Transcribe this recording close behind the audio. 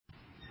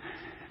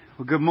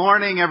Well, good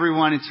morning,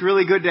 everyone. It's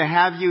really good to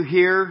have you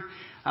here.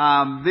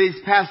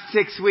 These past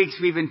 6 weeks,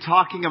 we've been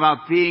talking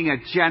about being a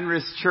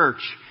generous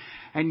church.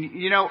 And,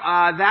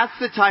 that's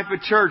the type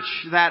of church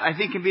that I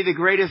think can be the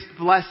greatest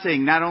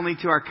blessing, not only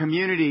to our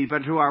community, but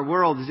to our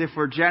world, is if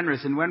we're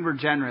generous and when we're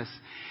generous.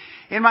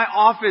 In my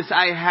office,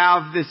 I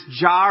have this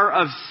jar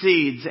of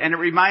seeds, and it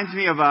reminds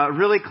me of a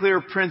really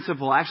clear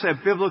principle, actually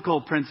a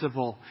biblical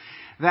principle,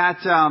 that,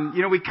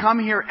 we come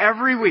here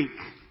every week.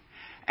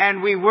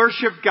 And we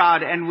worship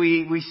God, and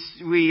we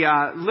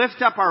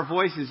lift up our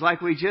voices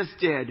like we just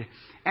did.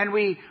 And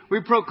we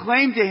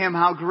proclaim to Him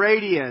how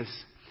great He is.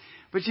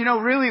 But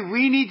really,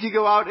 we need to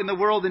go out in the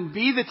world and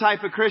be the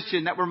type of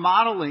Christian that we're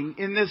modeling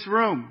in this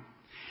room.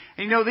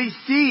 And these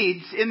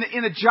seeds in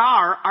the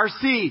jar are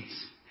seeds.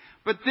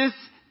 But this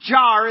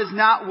jar is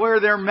not where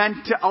they're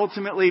meant to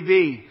ultimately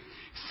be.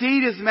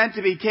 Seed is meant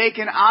to be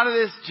taken out of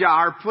this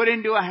jar, put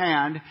into a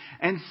hand,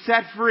 and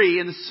set free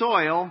in the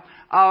soil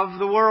of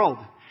the world.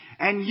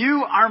 And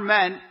you are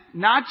meant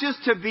not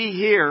just to be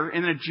here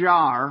in a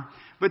jar,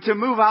 but to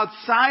move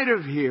outside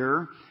of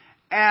here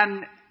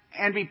and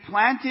be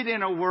planted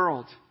in a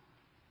world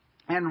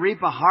and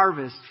reap a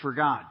harvest for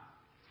God.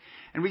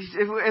 And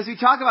as we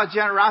talk about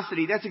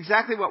generosity, that's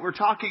exactly what we're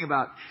talking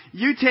about.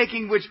 You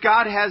taking which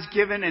God has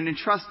given and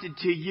entrusted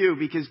to you,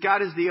 because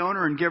God is the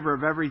owner and giver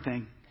of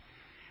everything.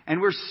 And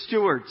we're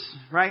stewards,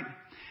 right?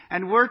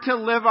 And we're to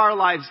live our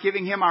lives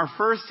giving Him our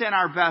first and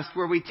our best,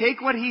 where we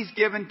take what He's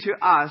given to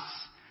us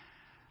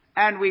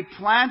and we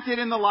plant it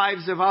in the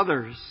lives of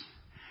others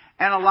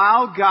and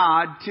allow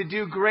God to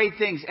do great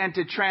things and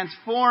to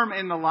transform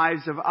in the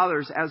lives of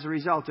others as a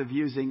result of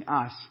using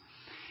us.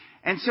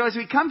 And so as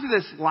we come to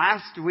this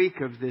last week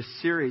of this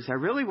series, I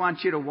really want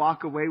you to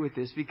walk away with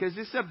this, because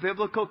this is a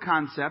biblical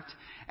concept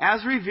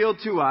as revealed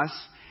to us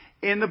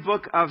in the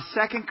book of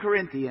 2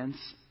 Corinthians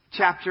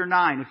chapter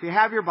 9. If you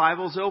have your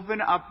Bibles,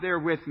 open up there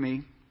with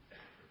me.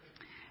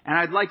 And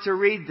I'd like to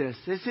read this.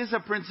 This is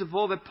a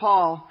principle that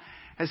Paul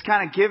has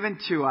kind of given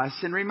to us.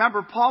 And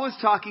remember, Paul was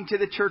talking to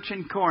the church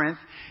in Corinth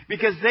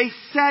because they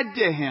said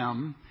to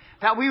him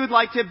that we would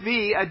like to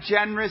be a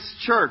generous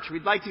church.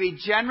 We'd like to be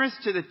generous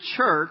to the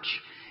church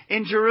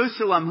in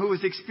Jerusalem, who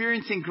was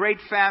experiencing great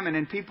famine,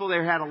 and people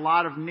there had a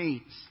lot of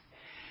needs.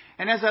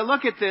 And as I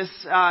look at this,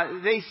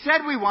 they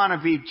said we want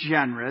to be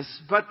generous,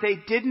 but they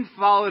didn't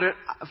follow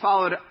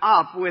it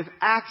up with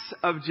acts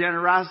of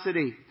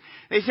generosity.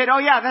 They said, "Oh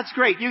yeah, that's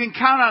great. You can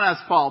count on us,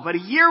 Paul." But a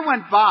year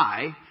went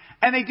by,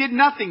 and they did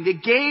nothing. They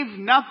gave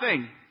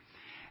nothing.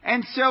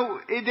 And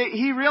so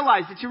he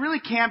realized that you really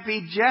can't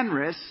be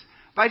generous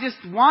by just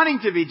wanting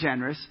to be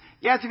generous.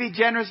 You have to be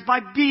generous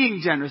by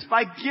being generous,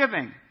 by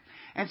giving.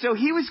 And so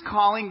he was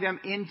calling them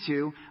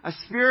into a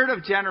spirit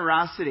of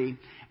generosity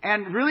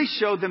and really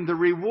showed them the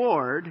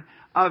reward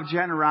of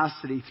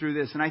generosity through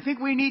this. And I think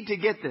we need to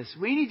get this.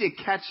 We need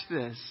to catch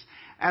this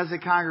as a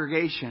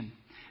congregation.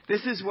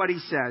 This is what he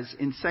says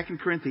in 2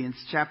 Corinthians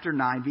chapter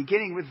 9,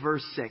 beginning with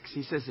verse 6.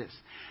 He says this: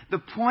 "The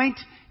point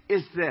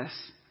is this: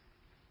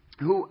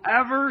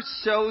 whoever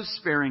sows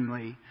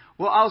sparingly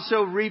will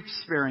also reap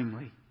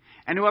sparingly,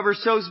 and whoever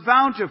sows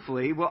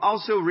bountifully will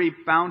also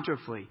reap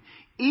bountifully.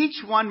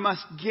 Each one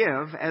must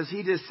give as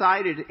he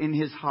decided in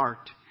his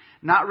heart,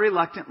 not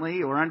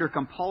reluctantly or under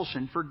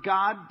compulsion, for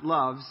God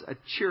loves a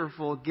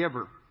cheerful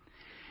giver.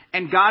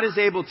 And God is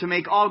able to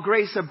make all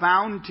grace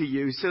abound to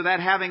you, so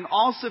that having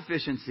all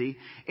sufficiency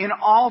in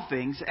all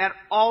things at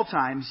all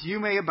times, you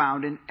may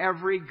abound in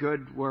every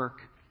good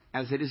work.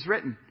 As it is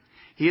written,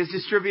 He has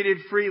distributed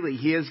freely.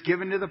 He has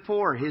given to the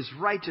poor. His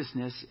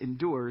righteousness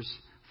endures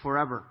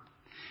forever.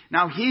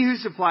 Now He who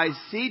supplies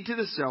seed to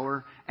the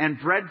sower and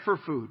bread for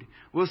food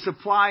will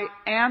supply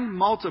and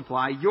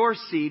multiply your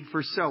seed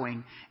for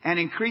sowing and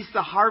increase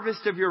the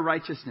harvest of your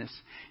righteousness.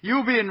 You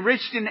will be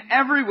enriched in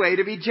every way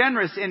to be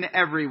generous in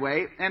every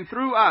way, and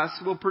through us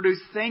will produce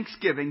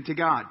thanksgiving to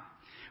God.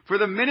 For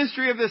the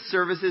ministry of this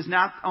service is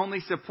not only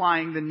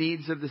supplying the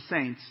needs of the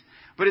saints,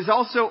 but is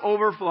also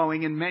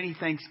overflowing in many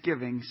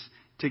thanksgivings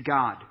to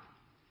God.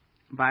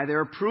 By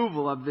their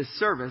approval of this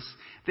service,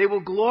 they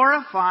will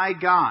glorify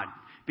God,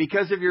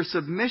 because of your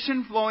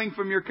submission flowing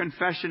from your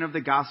confession of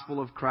the gospel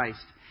of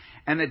Christ,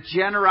 and the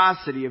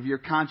generosity of your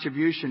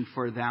contribution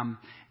for them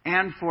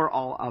and for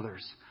all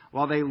others,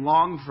 while they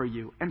long for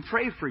you and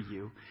pray for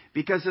you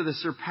because of the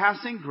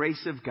surpassing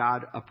grace of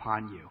God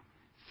upon you.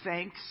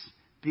 Thanks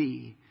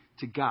be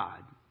to God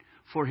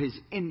for His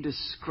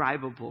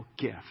indescribable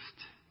gift."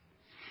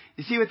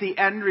 You see what the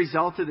end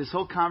result of this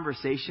whole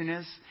conversation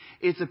is?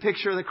 It's a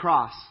picture of the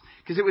cross.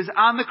 Because it was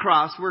on the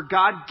cross where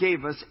God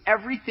gave us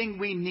everything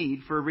we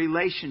need for a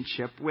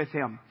relationship with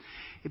Him.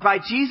 By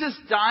Jesus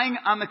dying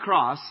on the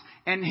cross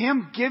and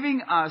Him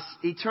giving us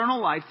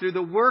eternal life through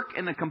the work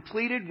and the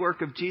completed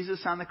work of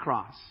Jesus on the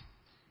cross,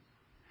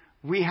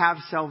 we have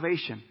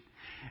salvation.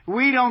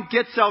 We don't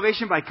get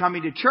salvation by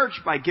coming to church,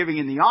 by giving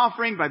in the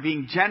offering, by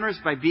being generous,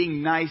 by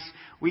being nice.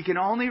 We can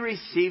only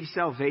receive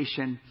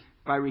salvation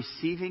by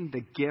receiving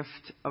the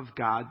gift of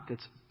God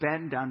that's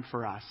been done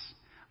for us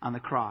on the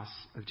cross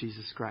of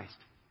Jesus Christ.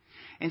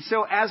 And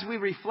so as we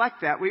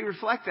reflect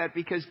that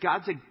because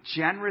God's a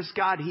generous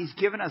God. He's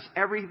given us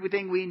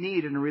everything we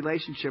need in a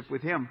relationship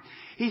with Him.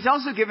 He's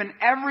also given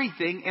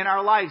everything in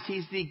our lives.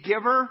 He's the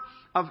giver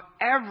of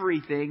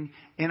everything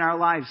in our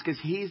lives because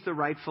He's the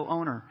rightful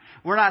owner.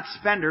 We're not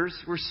spenders,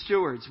 we're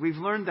stewards. We've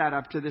learned that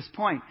up to this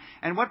point.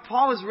 And what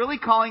Paul is really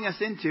calling us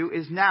into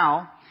is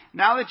now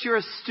that you're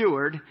a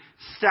steward,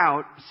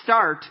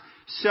 start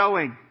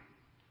sowing.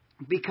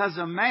 Because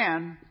a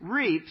man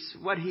reaps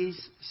what he's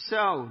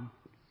sown.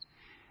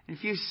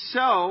 If you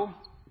sow,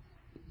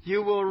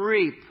 you will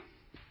reap.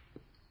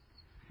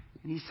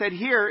 And he said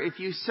here, if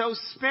you sow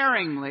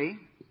sparingly,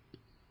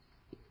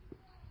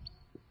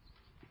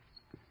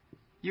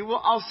 you will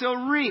also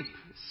reap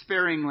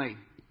sparingly.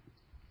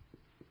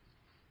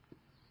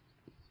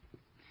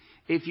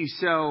 If you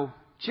sow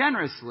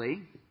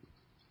generously,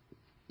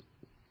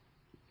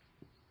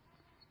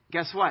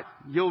 guess what?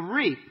 You'll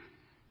reap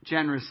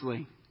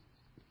generously.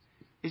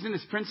 Isn't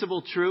this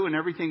principle true in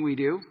everything we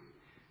do?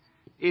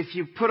 If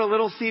you put a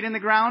little seed in the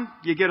ground,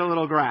 you get a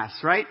little grass,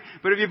 right?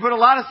 But if you put a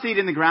lot of seed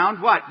in the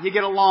ground, what? You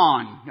get a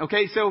lawn.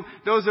 Okay, so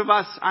those of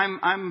us,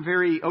 I'm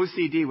very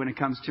OCD when it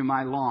comes to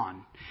my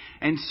lawn.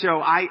 And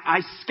so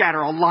I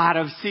scatter a lot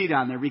of seed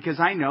on there because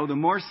I know the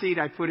more seed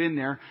I put in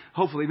there,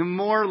 hopefully the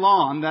more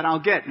lawn that I'll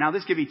get. Now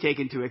this could be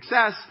taken to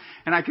excess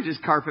and I could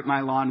just carpet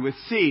my lawn with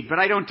seed, but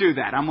I don't do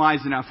that. I'm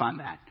wise enough on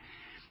that.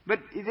 But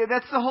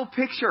that's the whole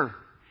picture.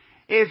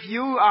 If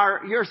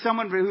you're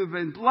someone who's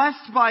been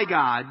blessed by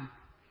God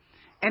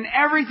and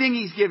everything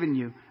He's given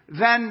you,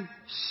 then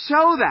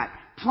sow that.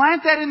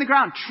 Plant that in the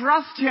ground.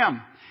 Trust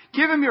Him.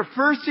 Give Him your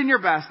first and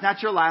your best,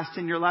 not your last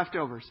and your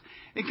leftovers.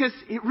 Because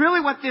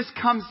really what this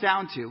comes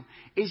down to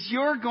is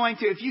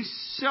if you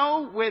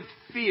sow with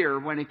fear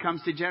when it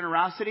comes to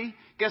generosity,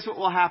 guess what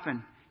will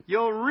happen?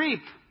 You'll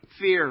reap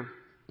fear.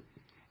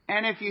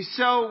 And if you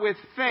sow with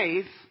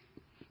faith,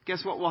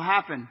 guess what will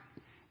happen?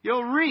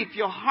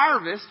 You'll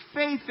harvest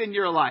faith in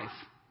your life.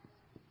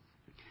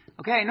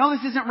 Okay, I know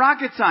this isn't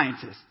rocket science.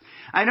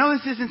 I know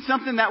this isn't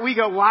something that we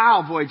go,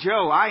 wow, boy,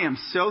 Joe, I am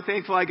so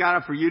thankful I got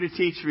up for you to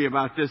teach me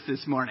about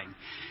this morning.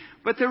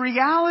 But the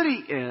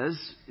reality is,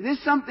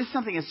 this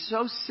something is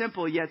so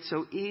simple yet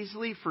so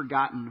easily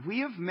forgotten.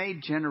 We have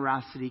made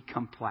generosity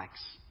complex.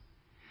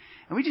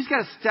 And we just got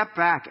to step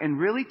back and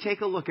really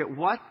take a look at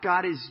what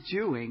God is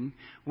doing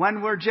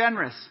when we're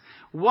generous.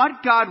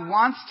 What God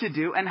wants to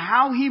do and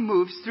how He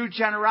moves through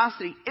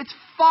generosity. It's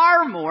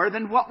far more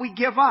than what we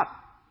give up.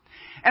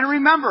 And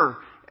remember,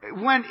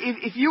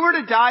 if you were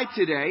to die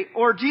today,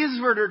 or Jesus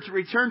were to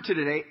return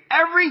today,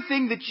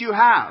 everything that you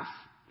have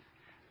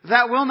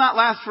that will not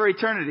last for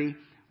eternity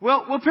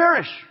will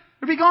perish.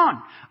 It'll be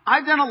gone.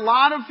 I've done a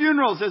lot of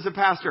funerals as a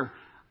pastor.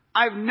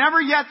 I've never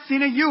yet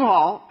seen a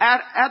U-Haul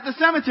at the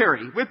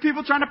cemetery with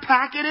people trying to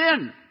pack it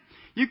in.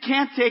 You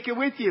can't take it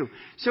with you.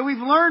 So we've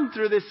learned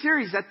through this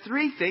series that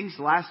three things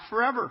last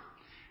forever.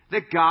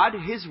 That God,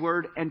 His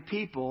Word, and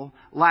people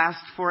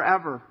last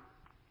forever.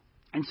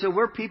 And so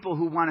we're people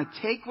who want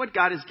to take what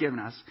God has given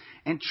us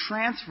and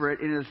transfer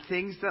it into the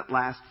things that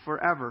last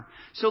forever.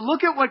 So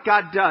look at what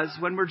God does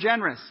when we're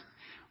generous.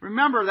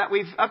 Remember that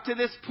up to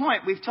this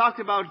point, we've talked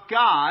about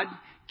God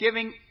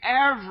giving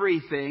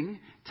everything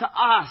to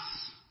us.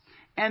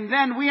 And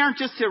then we aren't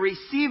just to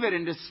receive it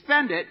and to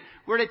spend it.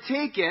 We're to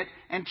take it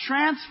and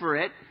transfer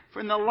it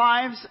from the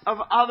lives of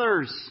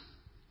others.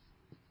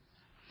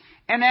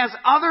 And as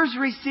others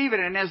receive it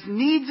and as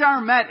needs are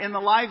met in the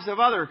lives of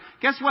others,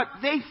 guess what?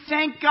 They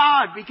thank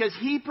God because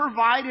He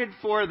provided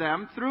for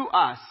them through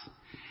us.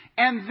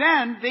 And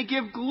then they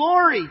give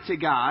glory to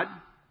God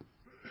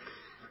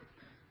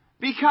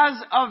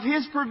because of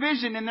His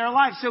provision in their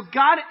lives. So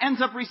God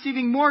ends up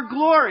receiving more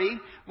glory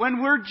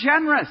when we're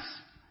generous.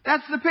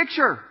 That's the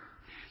picture.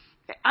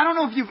 I don't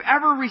know if you've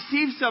ever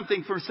received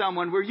something from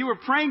someone where you were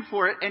praying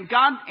for it and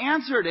God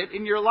answered it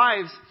in your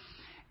lives.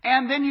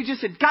 And then you just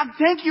said, God,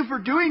 thank you for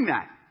doing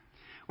that.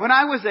 When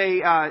I was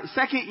a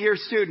second-year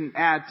student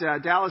at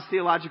Dallas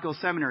Theological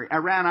Seminary, I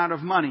ran out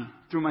of money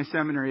through my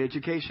seminary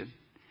education.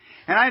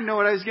 And I didn't know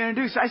what I was going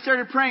to do. So I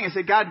started praying. I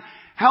said, God,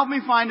 help me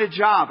find a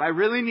job. I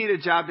really need a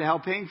job to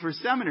help paying for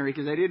seminary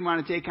because I didn't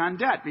want to take on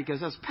debt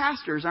because us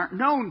pastors aren't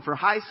known for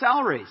high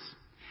salaries.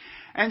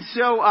 And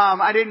so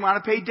I didn't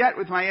want to pay debt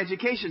with my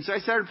education. So I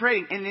started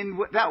praying. And in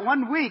that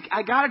 1 week,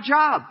 I got a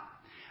job.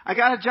 I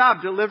got a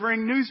job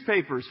delivering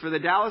newspapers for the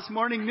Dallas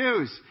Morning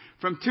News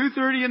from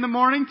 2:30 in the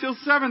morning till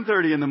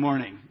 7:30 in the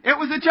morning. It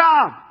was a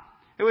job.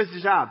 It was a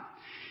job.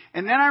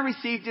 And then I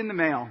received in the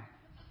mail,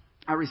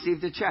 I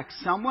received a check.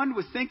 Someone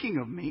was thinking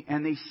of me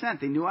and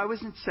they knew I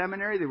was in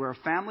seminary. They were a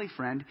family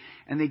friend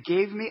and they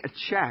gave me a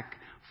check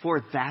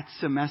for that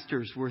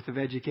semester's worth of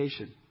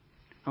education.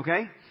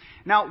 Okay?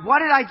 Now, what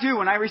did I do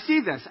when I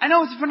received this? I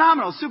know it's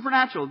phenomenal,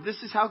 supernatural.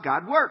 This is how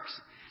God works.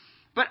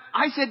 But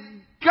I said,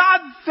 God,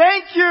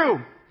 thank you.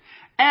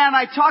 And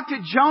I talked to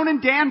Joan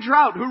and Dan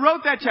Drought, who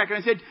wrote that check. And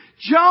I said,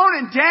 Joan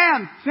and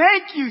Dan,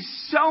 thank you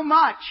so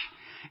much.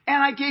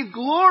 And I gave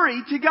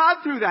glory to God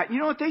through that. You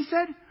know what they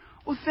said?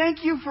 Well,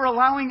 thank you for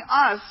allowing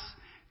us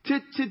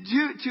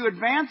to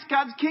advance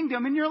God's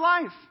kingdom in your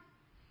life.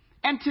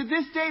 And to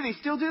this day, they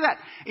still do that.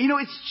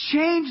 It's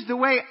changed the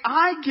way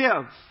I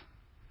give.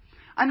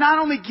 I not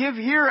only give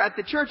here at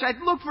the church, I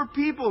look for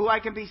people who I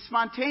can be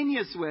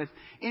spontaneous with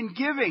in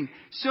giving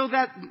so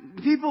that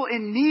people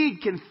in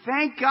need can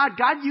thank God.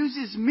 God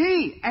uses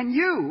me and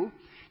you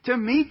to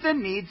meet the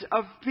needs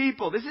of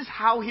people. This is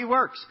how He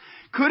works.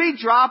 Could He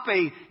drop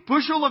a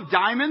bushel of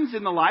diamonds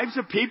in the lives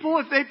of people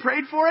if they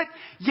prayed for it?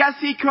 Yes,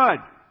 He could.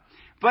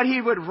 But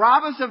He would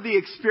rob us of the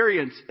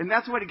experience. And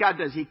that's what God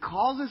does. He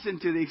calls us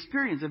into the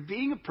experience of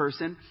being a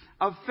person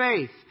of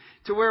faith,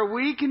 to where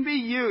we can be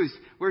used,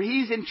 where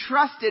He's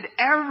entrusted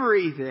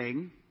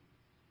everything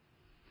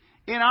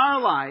in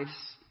our lives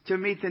to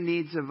meet the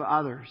needs of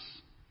others.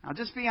 I'll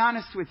just be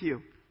honest with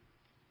you.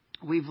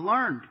 We've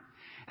learned,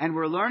 and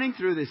we're learning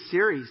through this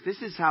series,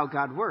 this is how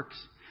God works.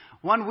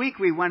 One week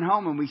we went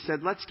home and we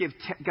said, let's give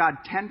God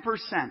 10%.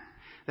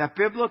 That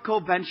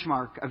biblical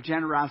benchmark of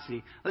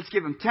generosity. Let's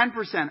give Him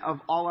 10% of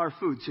all our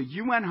food. So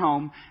you went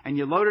home and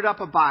you loaded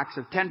up a box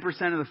of 10%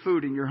 of the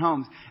food in your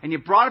homes. And you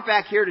brought it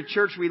back here to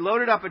church. We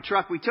loaded up a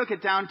truck. We took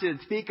it down to the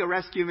Topeka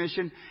Rescue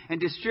Mission and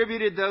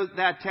distributed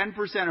that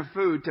 10% of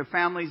food to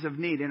families of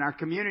need in our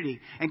community.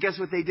 And guess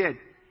what they did?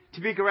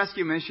 Topeka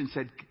Rescue Mission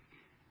said,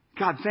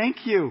 God,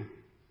 thank you.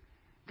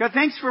 God,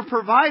 thanks for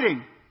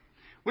providing.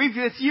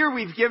 This year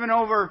we've given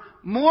over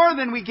more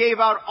than we gave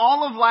out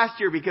all of last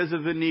year because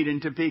of the need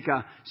in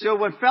Topeka. So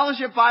when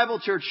Fellowship Bible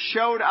Church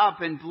showed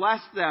up and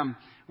blessed them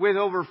with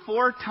over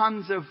 4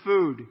 tons of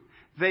food,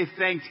 they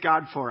thanked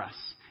God for us.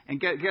 And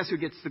guess who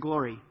gets the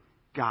glory?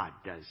 God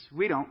does.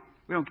 We don't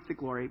get the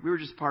glory. We were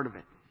just part of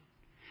it.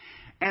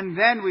 And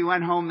then we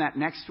went home that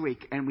next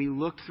week and we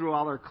looked through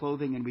all our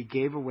clothing and we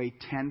gave away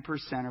 10%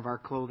 of our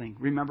clothing.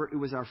 Remember, it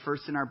was our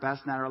first and our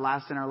best, not our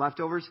last and our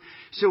leftovers.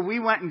 So we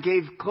went and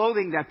gave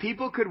clothing that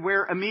people could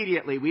wear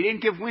immediately. We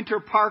didn't give winter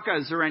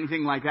parkas or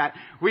anything like that.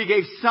 We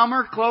gave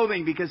summer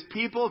clothing because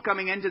people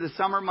coming into the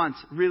summer months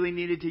really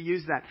needed to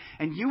use that.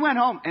 And you went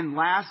home and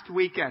last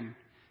weekend,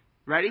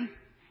 ready?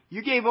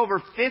 You gave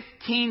over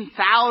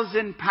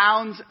 15,000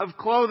 pounds of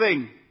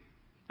clothing.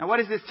 Now what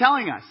is this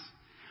telling us?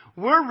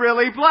 We're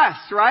really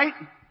blessed, right?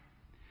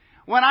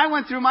 When I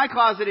went through my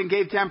closet and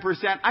gave 10%,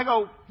 I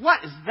go,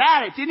 what is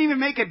that? It didn't even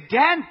make a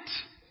dent.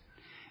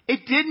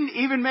 It didn't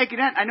even make a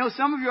dent. I know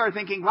some of you are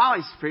thinking, wow,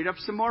 he's freed up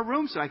some more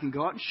room so I can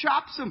go out and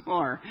shop some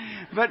more.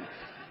 But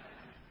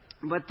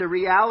the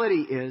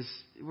reality is,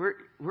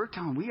 we're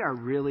telling we are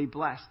really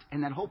blessed.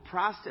 And that whole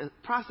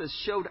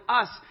process showed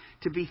us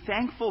to be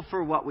thankful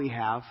for what we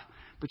have.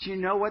 But you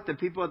know what the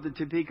people at the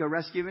Topeka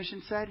Rescue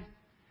Mission said?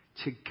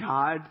 To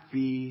God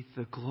be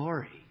the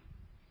glory.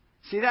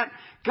 See that?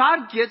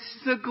 God gets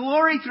the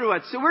glory through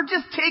it. So we're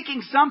just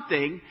taking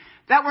something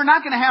that we're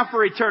not going to have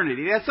for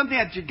eternity. That's something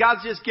that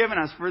God's just given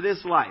us for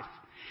this life.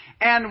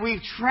 And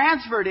we've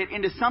transferred it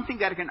into something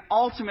that can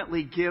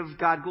ultimately give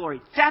God glory.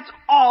 That's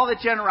all that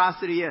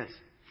generosity is.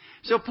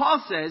 So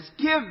Paul says,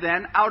 give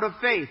then out of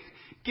faith.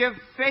 Give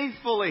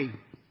faithfully.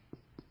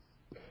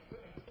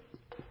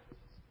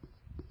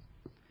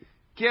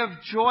 Give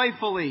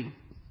joyfully.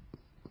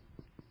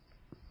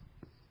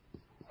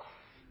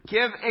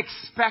 Give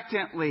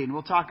expectantly, and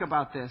we'll talk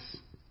about this.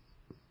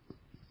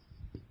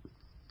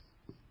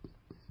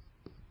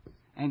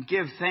 And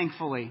give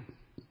thankfully.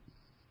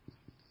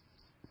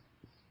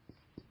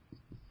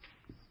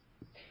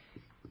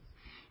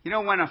 You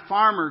know, when a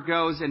farmer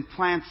goes and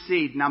plants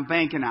seed, and I'm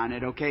banking on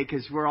it, okay,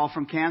 because we're all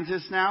from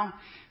Kansas now,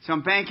 so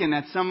I'm banking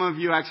that some of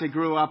you actually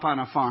grew up on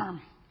a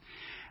farm.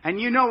 And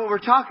you know what we're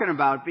talking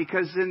about,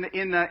 because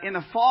in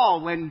the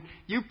fall, when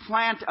you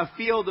plant a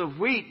field of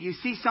wheat, you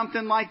see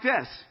something like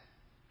this.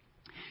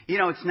 You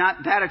know, it's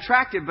not that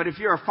attractive, but if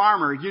you're a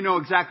farmer, you know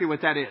exactly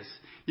what that is.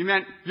 You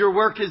meant your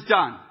work is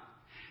done.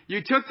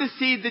 You took the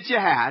seed that you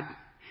had,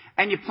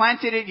 and you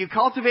planted it, you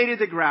cultivated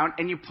the ground,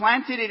 and you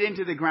planted it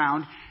into the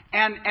ground.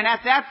 And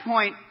at that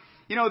point,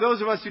 you know,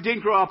 those of us who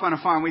didn't grow up on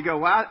a farm, we go,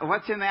 well,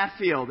 what's in that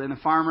field? And the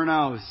farmer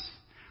knows.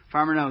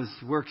 Farmer knows,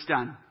 work's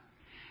done.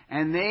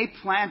 And they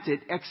plant it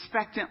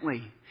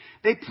expectantly.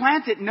 They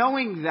plant it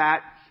knowing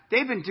that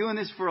they've been doing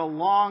this for a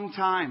long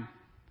time.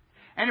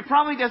 And it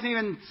probably doesn't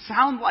even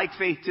sound like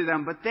faith to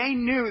them, but they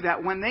knew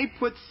that when they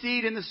put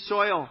seed in the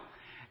soil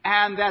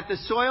and that the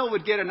soil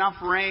would get enough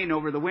rain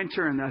over the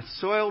winter and the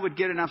soil would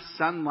get enough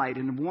sunlight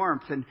and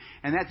warmth and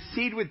that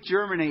seed would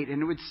germinate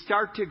and it would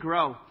start to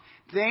grow.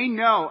 They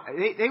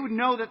would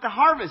know that the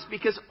harvest,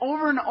 because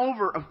over and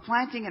over of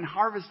planting and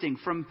harvesting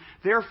from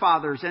their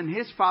fathers and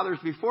his fathers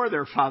before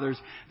their fathers,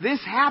 this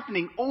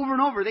happening over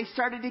and over, they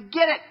started to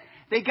get it.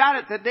 They got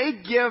it, that they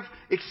give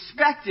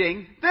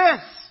expecting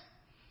this.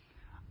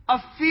 A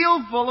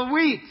field full of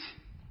wheat.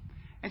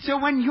 And so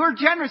when you're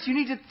generous, you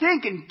need to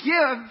think and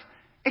give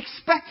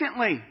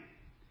expectantly.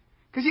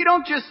 Because you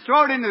don't just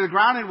throw it into the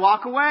ground and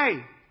walk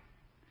away.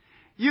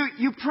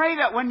 You pray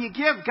that when you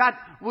give, God,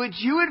 would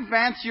you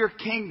advance your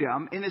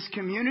kingdom in this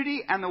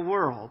community and the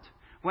world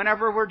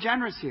whenever we're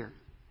generous here?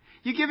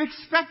 You give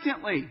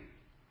expectantly.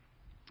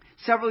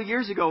 Several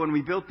years ago when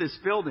we built this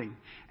building,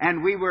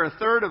 and we were a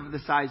third of the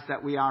size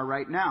that we are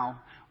right now,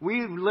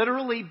 we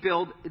literally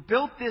built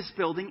this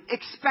building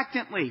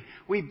expectantly.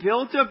 We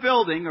built a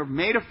building or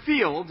made a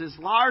field as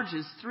large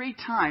as 3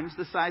 times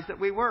the size that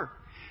we were.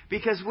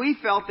 Because we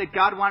felt that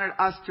God wanted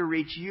us to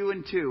reach you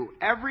and 2.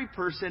 Every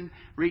person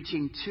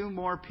reaching 2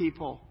 more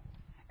people.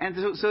 And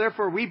so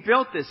therefore we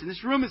built this. And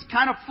this room is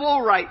kind of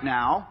full right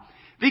now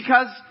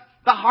because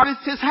the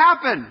harvest has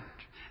happened.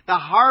 The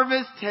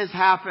harvest has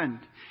happened.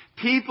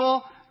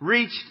 People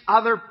reached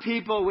other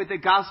people with the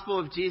gospel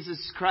of Jesus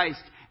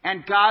Christ.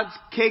 And God's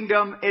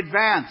kingdom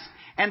advanced.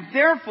 And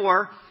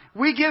therefore,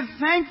 we give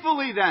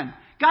thankfully then.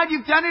 God,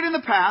 you've done it in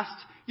the past.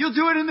 You'll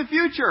do it in the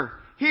future.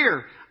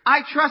 Here, I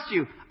trust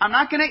you. I'm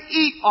not going to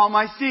eat all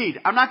my seed.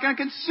 I'm not going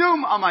to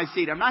consume all my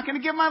seed. I'm not going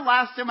to give my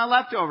last and my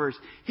leftovers.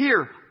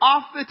 Here,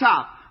 off the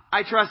top,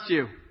 I trust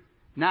you.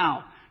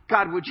 Now,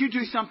 God, would you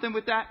do something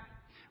with that?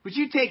 Would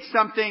you take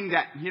something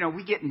that,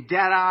 we get in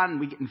debt on, and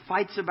we get in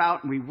fights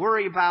about, and we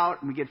worry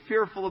about, and we get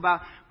fearful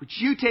about? Would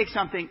you take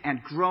something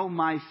and grow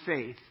my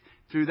faith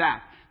through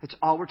that? That's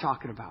all we're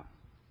talking about.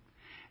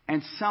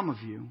 And some of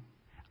you,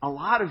 a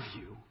lot of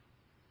you,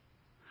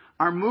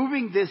 are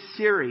moving this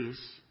series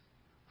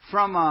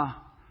from a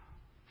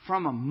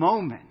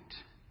moment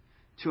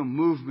to a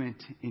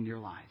movement in your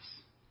lives.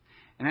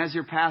 And as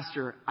your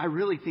pastor, I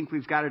really think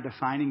we've got a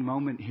defining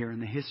moment here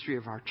in the history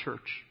of our church.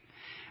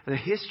 The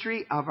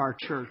history of our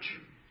church.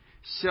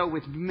 So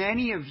with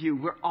many of you,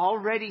 we're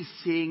already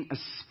seeing a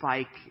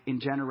spike in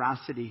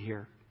generosity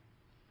here.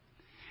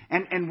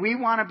 And we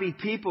want to be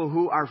people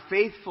who are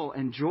faithful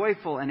and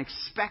joyful and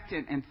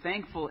expectant and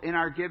thankful in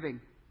our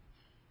giving.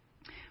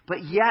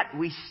 But yet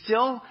we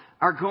still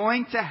are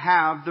going to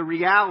have the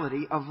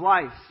reality of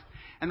life.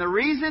 And the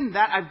reason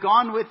that I've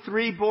gone with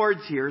 3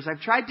 boards here is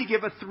I've tried to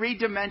give a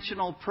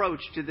 3-dimensional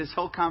approach to this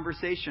whole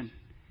conversation.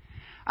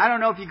 I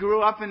don't know if you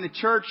grew up in the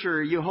church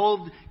or you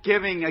hold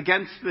giving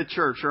against the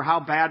church or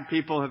how bad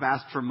people have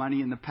asked for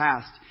money in the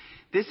past.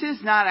 This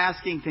is not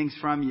asking things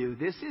from you.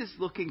 This is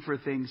looking for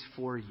things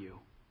for you.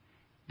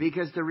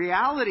 Because the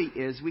reality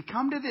is we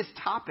come to this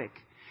topic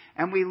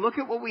and we look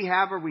at what we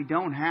have or we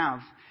don't have.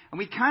 And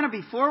we kind of,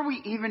 before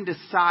we even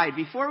decide,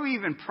 before we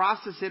even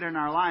process it in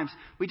our lives,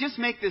 we just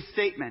make this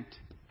statement.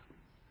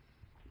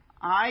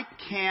 I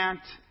can't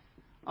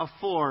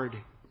afford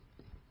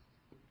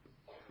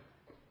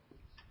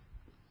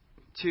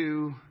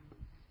to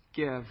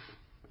give.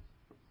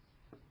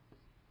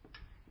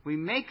 We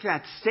make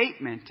that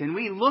statement and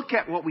we look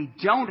at what we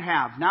don't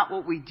have, not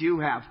what we do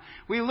have.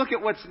 We look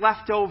at what's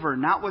left over,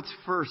 not what's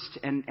first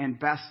and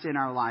best in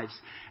our lives.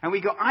 And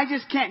we go, I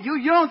just can't. You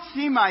don't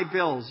see my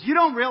bills. You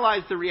don't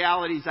realize the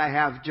realities I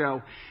have,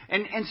 Joe.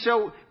 And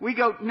so we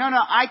go, no,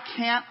 I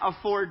can't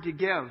afford to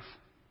give.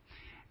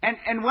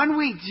 And when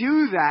we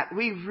do that,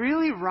 we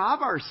really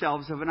rob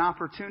ourselves of an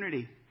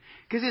opportunity.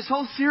 Because this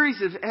whole series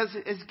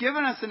has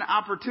given us an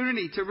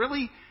opportunity to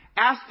really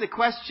ask the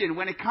question,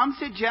 when it comes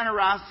to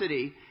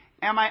generosity,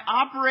 am I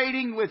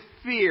operating with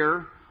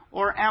fear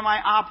or am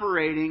I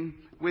operating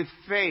with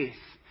faith?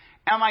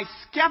 Am I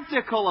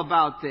skeptical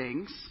about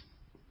things,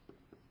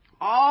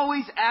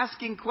 always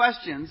asking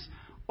questions,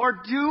 or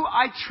do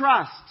I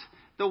trust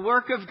the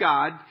work of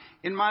God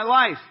in my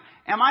life?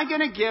 Am I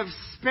going to give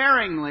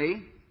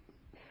sparingly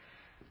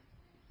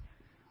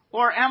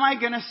or am I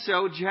going to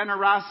sow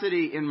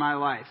generosity in my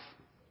life?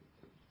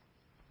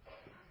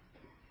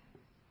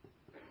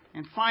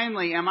 And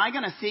finally, am I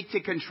going to seek to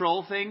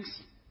control things?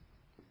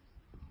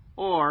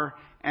 Or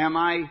am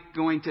I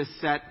going to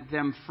set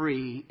them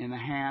free in the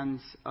hands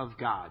of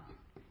God?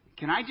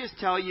 Can I just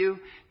tell you,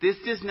 this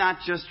does not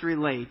just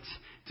relate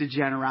to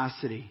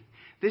generosity.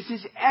 This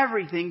is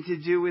everything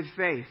to do with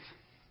faith.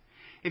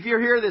 If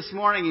you're here this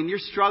morning and you're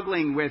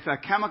struggling with a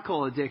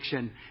chemical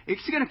addiction,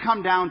 it's going to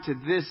come down to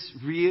this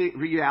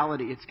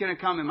reality. It's going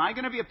to come, am I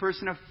going to be a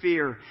person of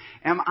fear?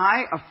 Am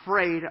I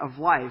afraid of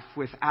life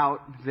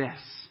without this?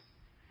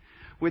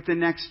 With the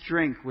next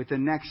drink, with the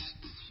next,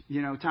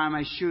 time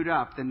I shoot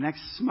up, the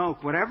next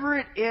smoke, whatever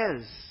it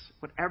is,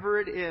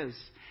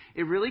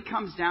 it really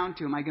comes down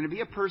to, am I going to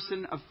be a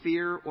person of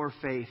fear or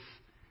faith?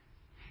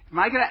 Am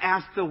I going to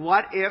ask the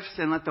what ifs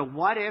and let the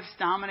what ifs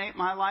dominate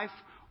my life?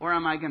 Or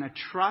am I going to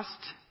trust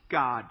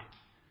God?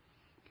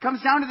 It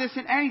comes down to this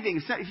in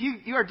anything. So if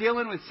you are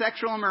dealing with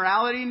sexual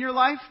immorality in your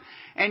life,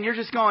 and you're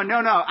just going, no,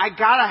 I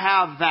got to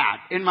have that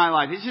in my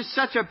life. It's just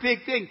such a big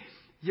thing.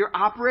 You're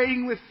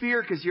operating with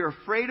fear because you're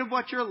afraid of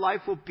what your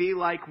life will be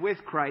like with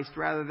Christ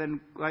rather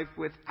than life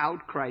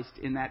without Christ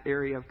in that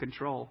area of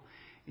control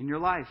in your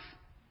life.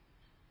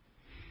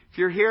 If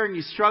you're here and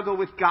you struggle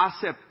with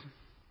gossip,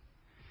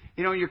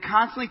 you're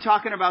constantly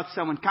talking about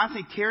someone,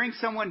 constantly tearing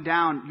someone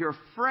down. You're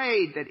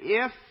afraid that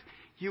if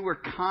you were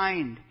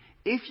kind,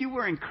 if you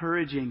were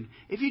encouraging,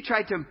 if you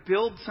tried to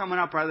build someone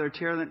up rather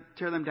than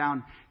tear them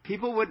down,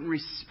 people wouldn't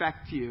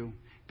respect you.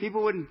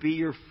 People wouldn't be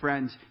your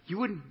friends. You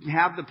wouldn't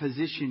have the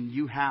position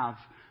you have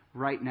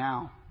right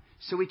now.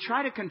 So we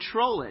try to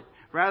control it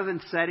rather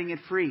than setting it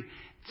free.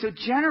 So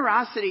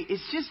generosity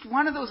is just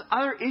one of those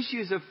other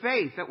issues of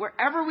faith, that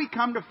wherever we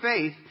come to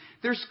faith,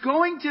 there's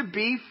going to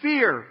be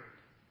fear.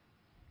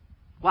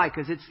 Why?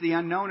 Because it's the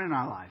unknown in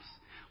our lives.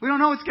 We don't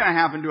know what's going to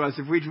happen to us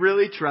if we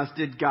really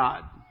trusted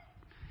God.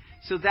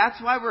 So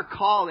that's why we're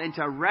called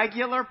into a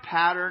regular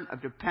pattern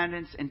of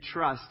dependence and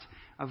trust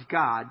of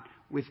God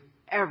with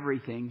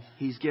everything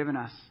He's given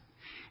us.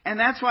 And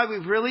that's why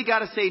we've really got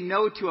to say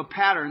no to a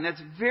pattern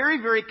that's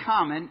very, very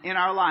common in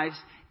our lives,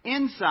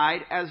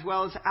 inside as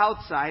well as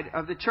outside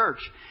of the church.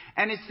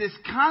 And it's this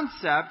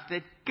concept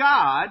that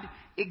God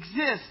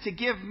exists to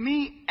give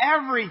me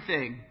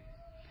everything.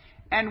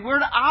 And we're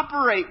to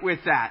operate with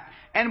that.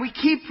 And we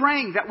keep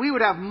praying that we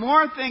would have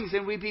more things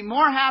and we'd be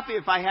more happy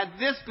if I had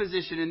this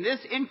position and this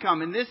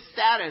income and this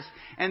status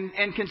and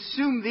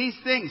consume these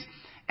things.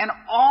 And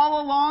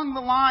all along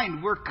the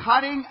line, we're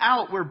cutting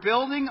out, we're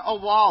building a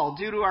wall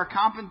due to our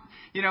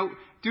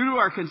due to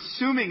our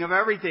consuming of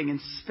everything and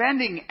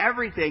spending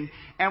everything,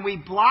 and we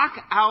block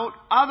out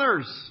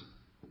others.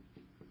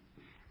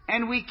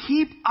 And we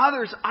keep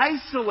others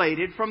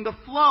isolated from the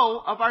flow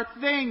of our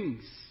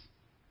things.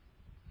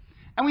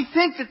 And we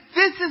think that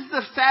this is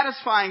the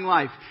satisfying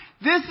life.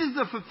 This is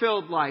the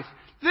fulfilled life.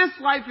 This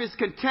life is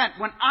content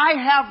when I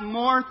have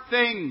more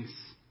things.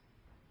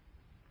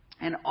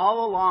 And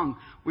all along,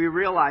 we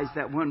realize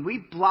that when we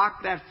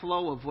block that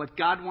flow of what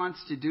God wants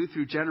to do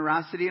through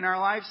generosity in our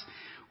lives,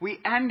 we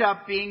end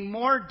up being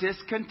more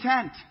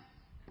discontent.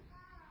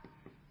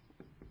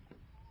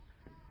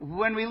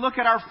 When we look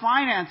at our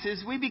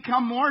finances, we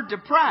become more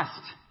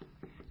depressed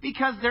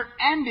because they're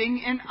ending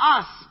in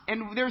us,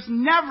 and there's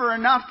never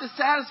enough to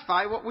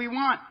satisfy what we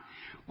want.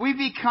 We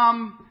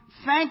become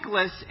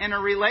thankless in a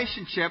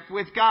relationship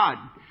with God.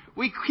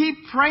 We keep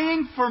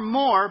praying for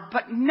more,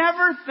 but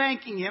never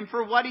thanking Him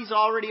for what He's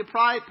already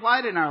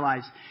applied in our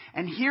lives.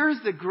 And here's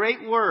the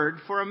great word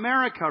for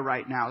America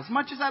right now. As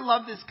much as I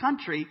love this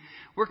country,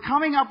 we're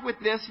coming up with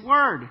this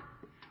word.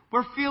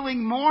 We're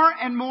feeling more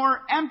and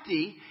more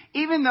empty,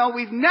 even though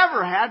we've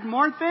never had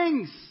more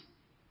things.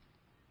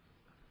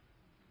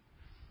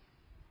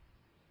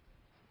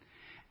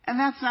 And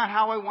that's not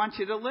how I want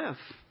you to live.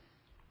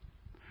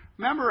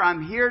 Remember,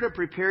 I'm here to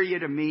prepare you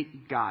to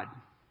meet God.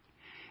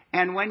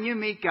 And when you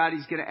meet God,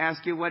 He's going to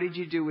ask you, what did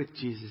you do with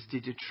Jesus?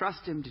 Did you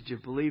trust Him? Did you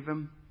believe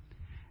Him?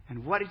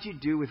 And what did you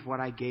do with what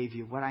I gave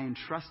you, what I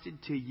entrusted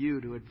to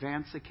you to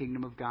advance the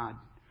kingdom of God?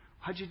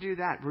 How'd you do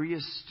that? Were you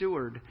a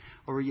steward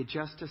or were you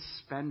just a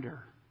spender?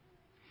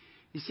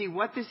 You see,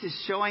 what this is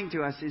showing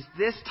to us is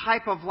this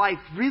type of life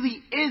really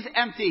is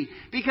empty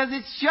because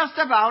it's just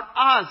about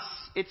us.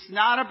 It's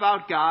not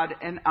about God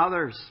and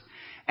others.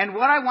 And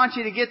what I want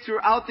you to get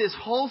throughout this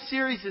whole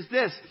series is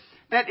this,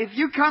 that if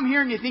you come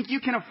here and you think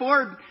you can't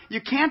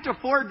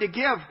afford to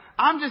give,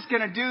 I'm just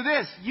going to do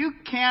this. You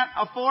can't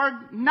afford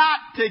not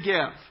to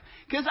give.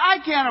 Because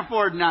I can't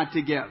afford not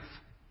to give.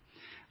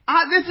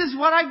 This is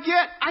what I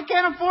get. I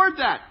can't afford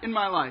that in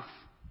my life.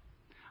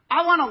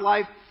 I want a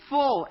life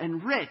full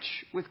and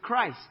rich with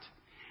Christ.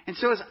 And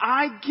so as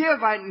I give,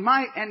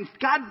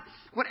 God,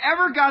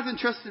 whatever God's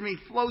entrusted me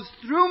flows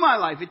through my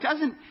life. It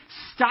doesn't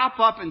stop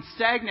up and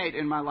stagnate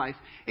in my life.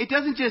 It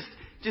doesn't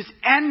just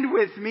end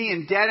with me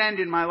and dead end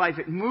in my life.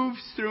 It moves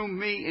through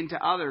me into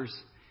others.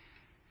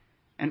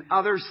 And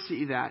others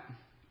see that.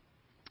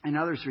 And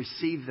others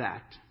receive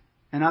that.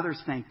 And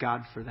others thank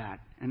God for that.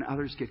 And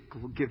others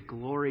give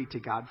glory to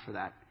God for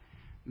that.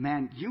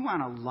 Man, you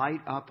want to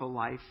light up a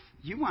life?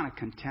 You want a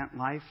content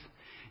life?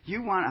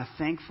 You want a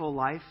thankful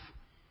life?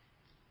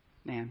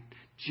 Man,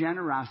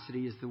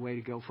 generosity is the way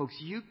to go. Folks,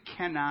 you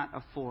cannot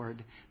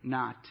afford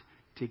not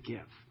to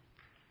give.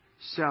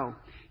 So,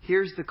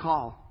 here's the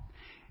call.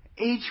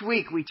 Each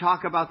week we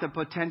talk about the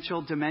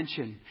potential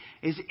dimension.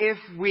 Is if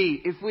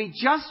we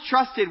just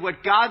trusted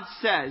what God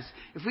says,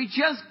 if we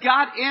just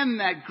got in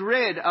that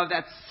grid of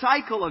that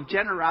cycle of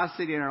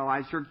generosity in our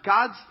lives, where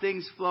God's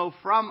things flow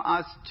from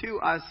us, to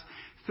us,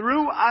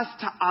 through us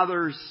to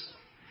others,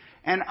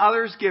 and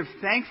others give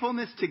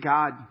thankfulness to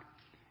God,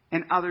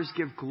 and others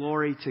give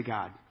glory to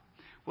God.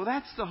 Well,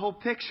 that's the whole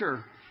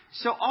picture.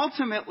 So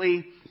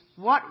ultimately,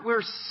 what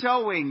we're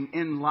sowing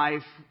in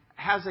life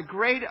has a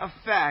great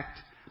effect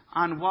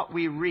on what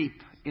we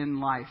reap in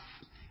life.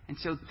 And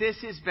so this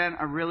has been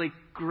a really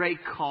great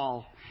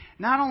call,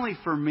 not only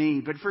for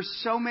me, but for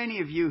so many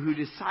of you who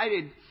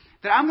decided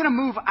that I'm going to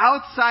move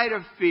outside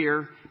of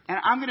fear and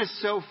I'm going to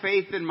sow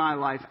faith in my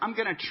life. I'm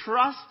going to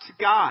trust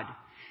God.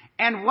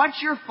 And what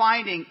you're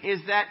finding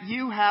is that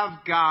you have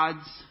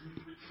God's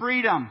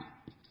freedom.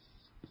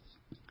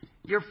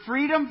 Your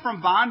freedom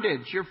from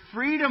bondage, your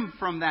freedom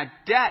from that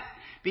debt,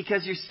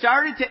 because you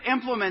started to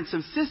implement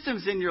some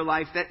systems in your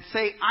life that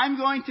say, I'm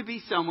going to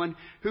be someone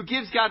who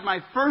gives God my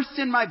first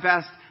and my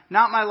best,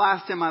 not my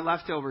last and my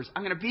leftovers.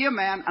 I'm going to be a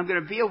man. I'm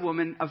going to be a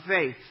woman of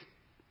faith.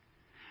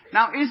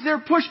 Now, is there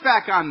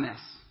pushback on this?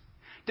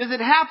 Does it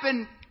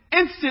happen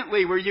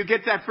instantly where you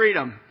get that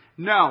freedom?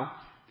 No.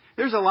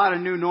 There's a lot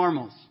of new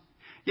normals.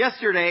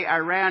 Yesterday, I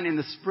ran in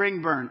the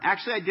spring burn.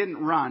 Actually, I didn't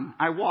run.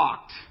 I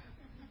walked.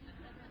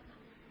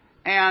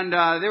 And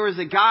there was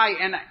a guy,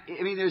 and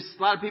I mean, there's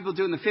a lot of people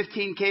doing the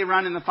 15K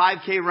run and the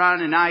 5K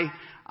run, and I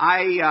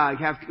I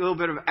have a little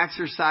bit of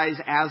exercise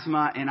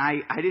asthma, and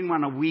I didn't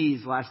want to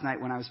wheeze last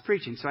night when I was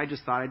preaching, so I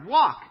just thought I'd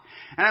walk.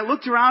 And I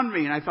looked around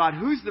me, and I thought,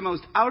 who's the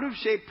most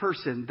out-of-shape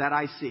person that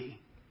I see?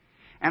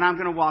 And I'm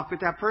going to walk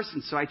with that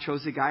person. So I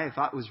chose a guy I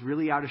thought was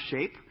really out of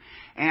shape,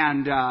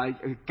 and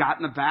got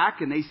in the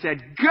back, and they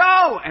said,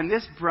 go! And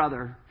this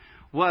brother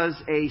was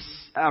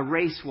a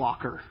race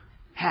walker.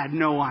 Had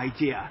no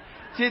idea.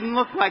 Didn't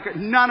look like,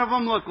 none of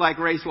them looked like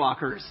race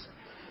walkers.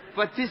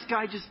 But this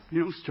guy just,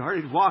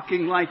 started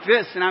walking like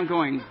this. And I'm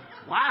going,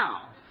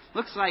 wow,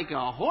 looks like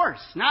a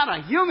horse, not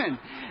a human.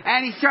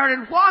 And he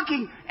started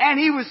walking, and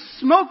he was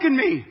smoking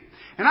me.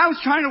 And I was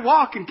trying to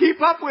walk and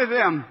keep up with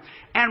him.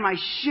 And my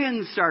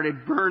shins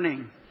started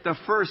burning the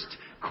first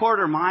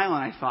quarter mile.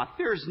 And I thought,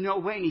 there's no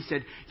way. And he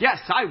said, yes,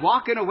 I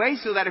walk in a way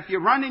so that if you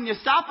run and you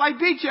stop, I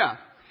beat you.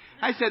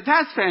 I said,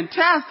 that's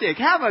fantastic.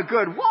 Have a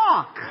good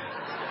walk.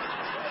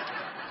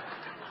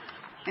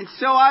 And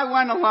so I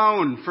went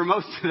alone for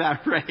most of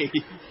that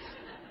race.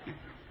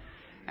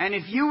 And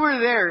if you were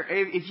there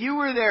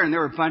and there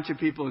were a bunch of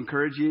people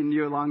encouraging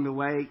you along the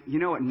way, you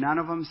know what none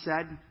of them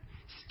said?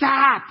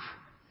 Stop!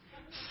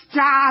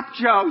 Stop,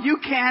 Joe! You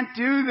can't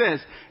do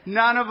this!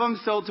 None of them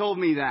told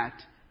me that.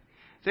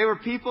 They were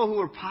people who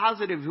were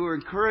positive, who were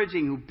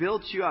encouraging, who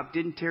built you up,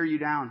 didn't tear you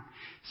down.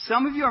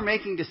 Some of you are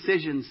making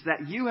decisions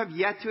that you have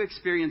yet to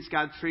experience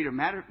God's freedom.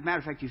 Matter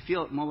of fact, you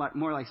feel it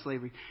more like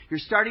slavery. You're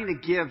starting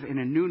to give in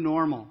a new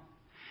normal.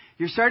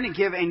 You're starting to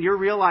give, and you're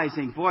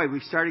realizing, boy,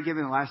 we've started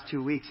giving the last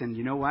 2 weeks, and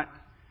you know what?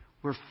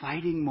 We're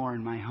fighting more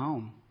in my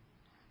home.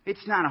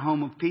 It's not a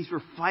home of peace. We're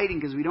fighting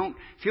because we don't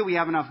feel we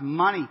have enough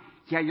money.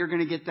 Yeah, you're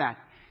going to get that.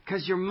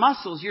 Because your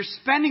muscles, your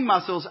spending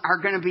muscles are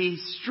going to be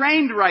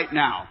strained right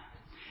now.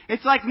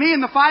 It's like me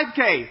in the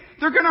 5K.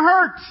 They're going to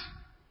hurt.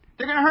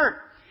 They're going to hurt.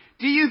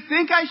 Do you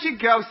think I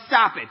should go?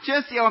 Stop it.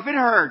 Just, if it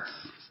hurts,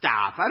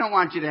 stop. I don't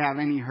want you to have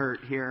any hurt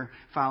here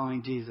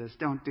following Jesus.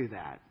 Don't do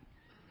that.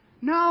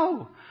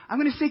 No. I'm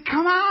going to say,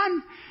 come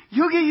on.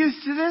 You'll get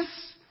used to this.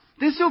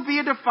 This will be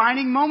a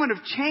defining moment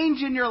of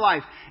change in your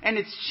life. And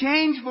it's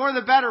change for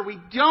the better. We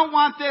don't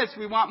want this.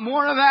 We want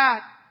more of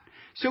that.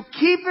 So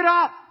keep it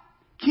up.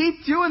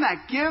 Keep doing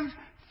that. Give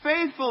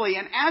faithfully.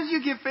 And as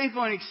you give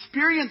faithfully and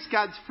experience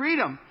God's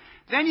freedom,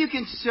 then you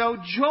can sow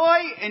joy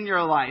in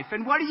your life.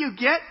 And what do you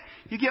get?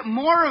 You get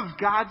more of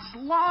God's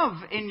love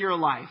in your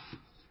life.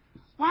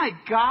 Why?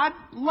 God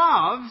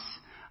loves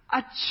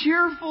a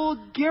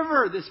cheerful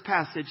giver, this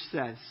passage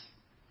says.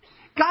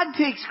 God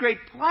takes great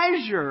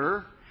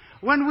pleasure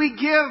when we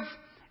give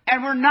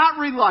and we're not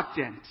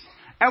reluctant.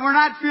 And we're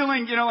not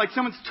feeling, like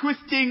someone's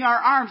twisting our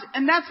arms.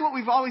 And that's what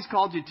we've always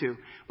called you to.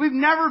 We've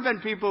never been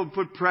people who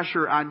put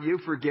pressure on you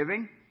for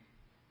giving.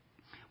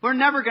 We're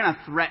never going to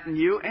threaten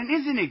you. And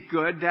isn't it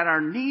good that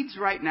our needs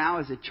right now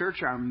as a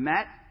church are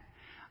met?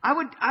 I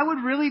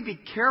would really be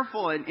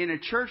careful in a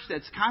church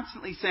that's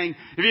constantly saying,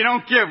 if you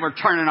don't give, we're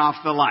turning off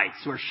the lights.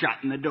 We're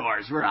shutting the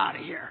doors. We're out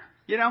of here.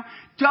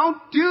 Don't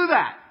do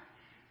that.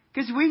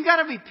 Because we've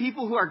got to be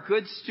people who are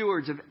good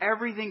stewards of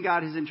everything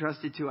God has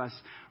entrusted to us.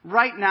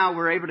 Right now,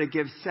 we're able to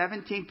give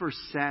 17%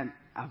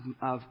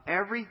 of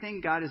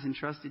everything God has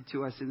entrusted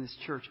to us in this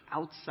church,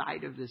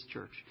 outside of this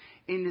church,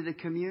 into the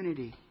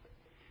community.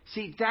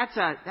 See, that's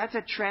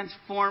a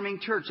transforming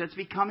church. That's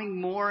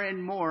becoming more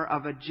and more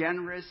of a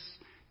generous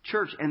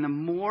church. And the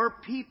more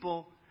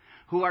people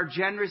who are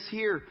generous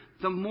here,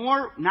 the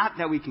more, not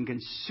that we can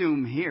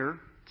consume here.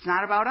 It's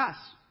not about us.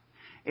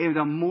 And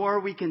the more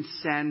we can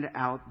send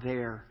out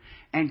there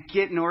and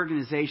get in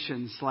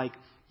organizations like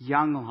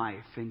Young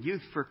Life and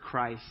Youth for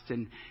Christ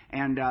and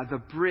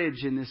the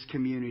Bridge in this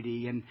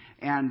community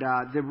and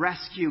the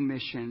Rescue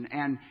Mission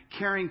and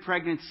Caring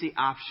Pregnancy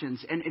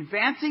Options and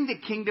advancing the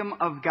kingdom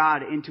of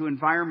God into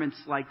environments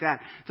like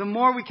that. The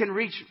more we can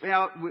reach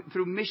out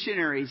through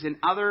missionaries in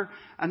other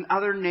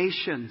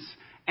nations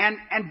and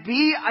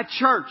be a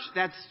church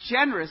that's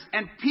generous,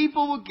 and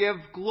people will give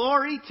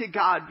glory to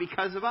God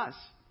because of us.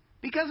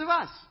 Because of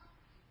us.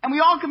 And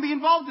we all can be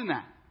involved in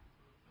that.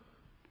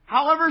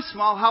 However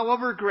small,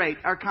 however great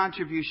our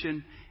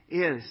contribution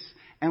is.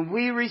 And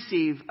we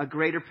receive a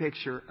greater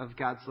picture of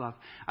God's love.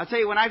 I'll tell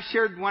you, when I've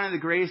shared one of the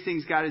greatest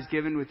things God has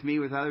given with me,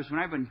 with others, when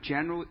I've been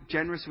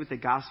generous with the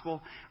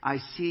gospel, I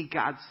see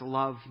God's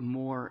love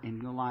more in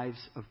the lives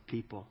of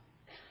people.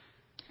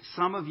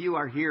 Some of you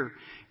are here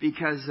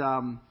because,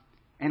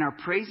 and are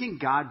praising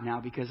God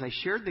now because I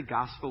shared the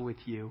gospel with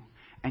you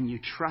and you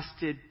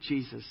trusted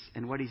Jesus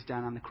and what He's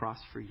done on the cross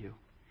for you.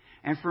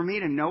 And for me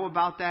to know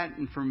about that,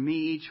 and for me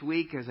each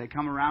week as I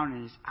come around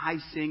and as I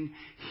sing,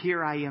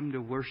 here I am to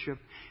worship,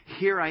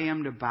 here I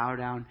am to bow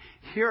down,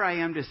 here I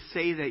am to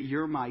say that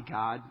you're my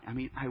God. I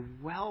mean, I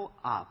well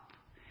up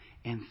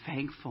in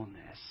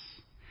thankfulness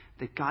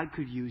that God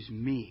could use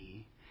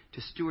me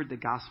to steward the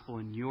gospel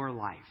in your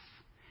life,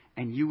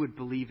 and you would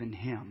believe in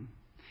Him,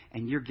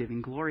 and you're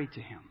giving glory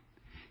to Him.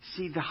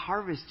 See, the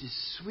harvest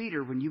is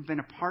sweeter when you've been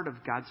a part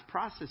of God's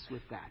process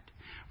with that.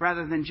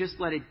 Rather than just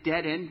let it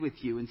dead end with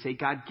you and say,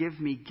 God, give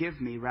me,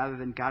 rather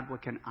than, God,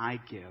 what can I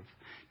give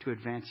to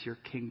advance your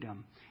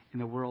kingdom in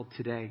the world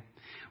today.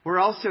 We're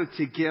also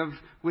to give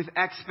with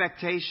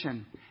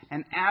expectation.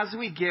 And as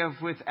we give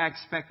with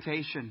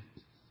expectation,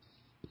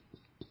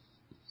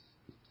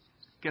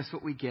 guess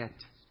what we get?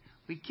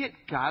 We get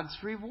God's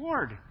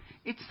reward.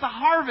 It's the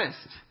harvest.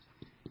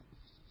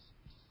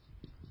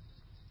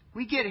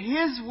 We get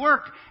His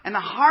work and the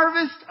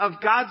harvest of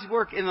God's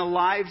work in the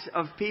lives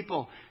of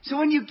people. So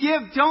when you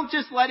give, don't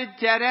just let it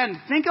dead end.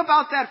 Think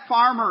about that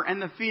farmer and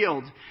the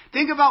field.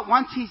 Think about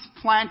once he's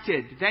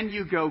planted, then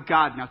you go,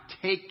 God, now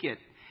take it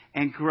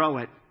and grow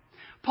it.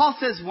 Paul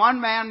says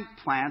one man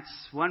plants,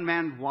 one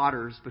man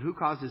waters, but who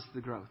causes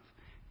the growth?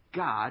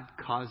 God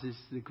causes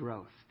the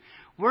growth.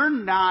 We're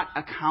not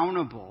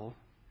accountable.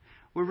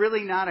 We're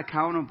really not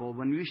accountable.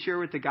 When we share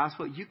with the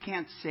gospel, you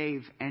can't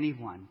save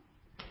anyone.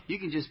 You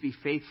can just be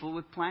faithful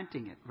with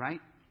planting it, right?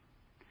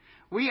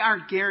 We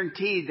aren't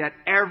guaranteed that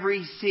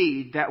every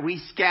seed that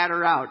we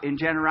scatter out in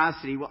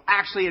generosity will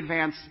actually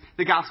advance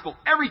the gospel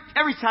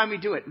every time we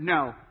do it.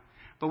 No.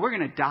 But we're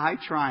going to die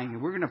trying,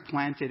 and we're going to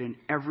plant it in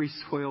every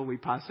soil we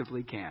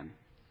possibly can.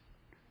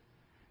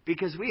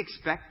 Because we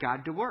expect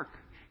God to work.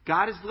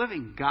 God is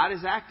living. God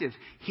is active.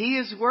 He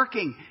is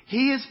working.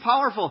 He is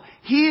powerful.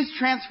 He is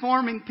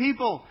transforming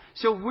people.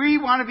 So we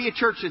want to be a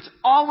church that's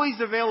always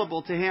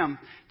available to Him,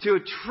 to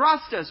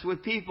trust us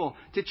with people,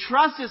 to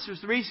trust us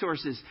with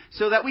resources,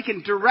 so that we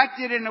can direct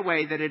it in a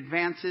way that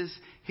advances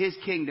His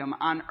kingdom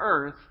on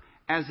earth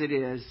as it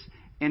is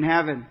in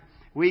heaven.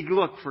 We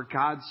look for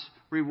God's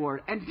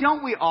reward. And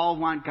don't we all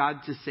want God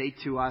to say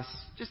to us,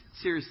 just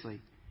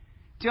seriously,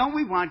 don't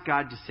we want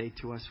God to say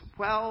to us,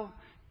 well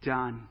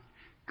done,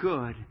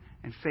 good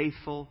and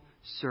faithful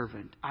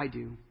servant? I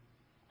do.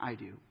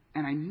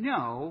 And I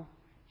know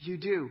you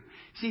do.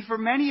 See, for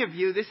many of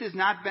you, this has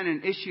not been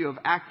an issue of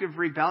active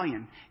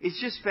rebellion.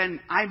 It's just been,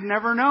 I've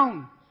never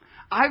known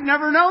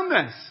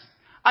this.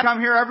 I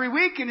come here every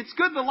week and it's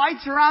good. The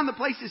lights are on. The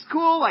place is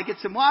cool. I get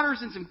some waters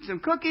and some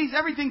cookies.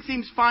 Everything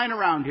seems fine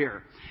around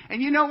here.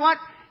 And you know what?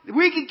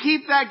 We can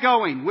keep that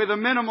going with a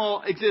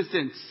minimal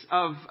existence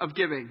of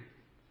giving.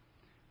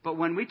 But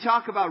when we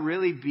talk about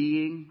really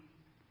being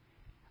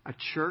a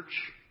church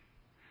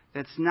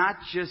that's not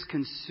just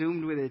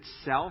consumed with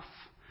itself,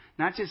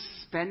 not just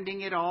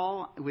spending it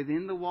all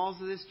within the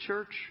walls of this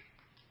church.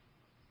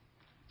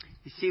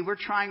 You see, we're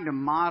trying to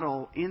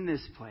model in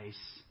this place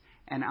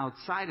and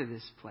outside of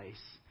this place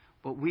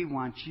what we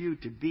want you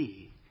to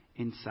be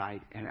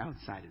inside and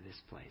outside of this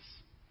place.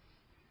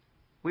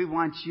 We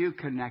want you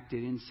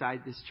connected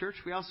inside this church.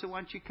 We also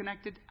want you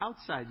connected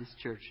outside this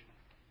church.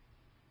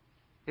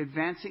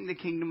 Advancing the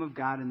kingdom of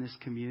God in this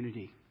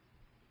community.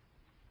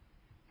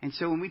 And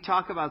so when we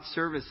talk about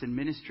service and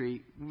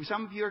ministry,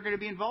 some of you are going to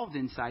be involved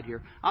inside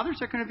here. Others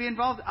are going to be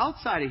involved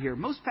outside of here.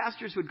 Most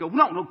pastors would go,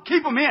 no,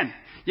 keep them in.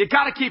 You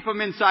got to keep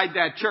them inside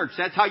that church.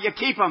 That's how you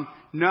keep them.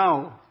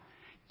 No.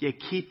 You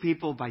keep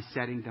people by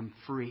setting them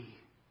free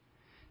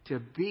to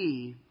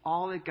be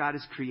all that God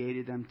has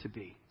created them to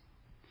be.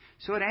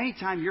 So at any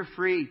time, you're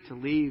free to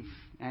leave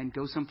and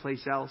go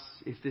someplace else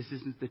if this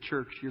isn't the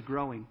church you're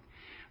growing.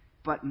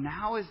 But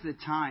now is the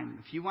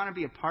time, if you want to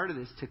be a part of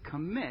this, to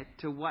commit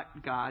to what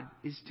God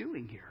is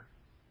doing here.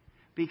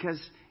 Because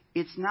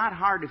it's not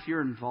hard if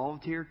you're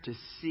involved here to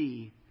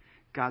see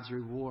God's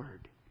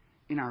reward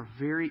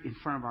in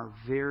front of our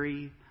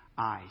very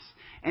eyes.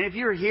 And if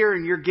you're here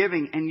and you're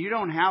giving and you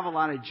don't have a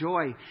lot of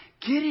joy,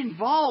 get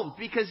involved,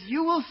 because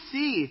you will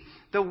see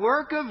the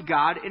work of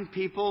God in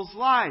people's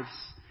lives.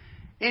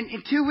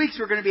 In 2 weeks,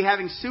 we're going to be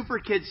having Super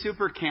Kids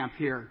Super Camp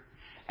here.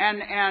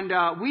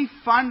 And we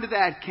fund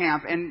that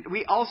camp. And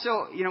we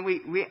also,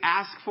 we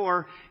ask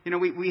for,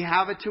 we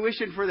have a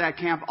tuition for that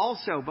camp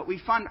also. But we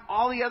fund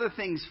all the other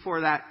things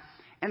for that.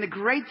 And the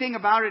great thing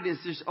about it is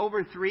there's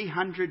over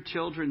 300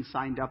 children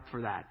signed up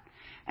for that.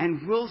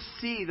 And we'll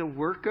see the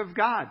work of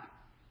God.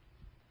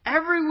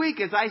 Every week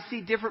as I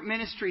see different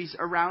ministries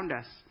around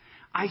us,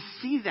 I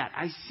see that.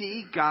 I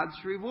see God's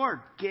reward.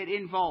 Get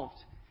involved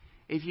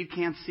if you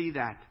can't see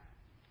that.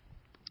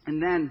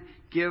 And then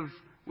give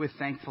with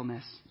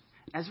thankfulness.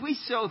 As we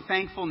sow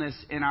thankfulness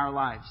in our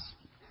lives,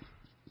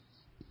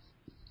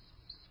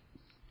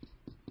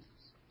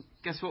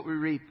 guess what we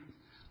reap?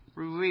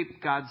 We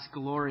reap God's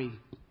glory.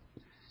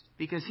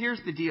 Because here's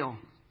the deal.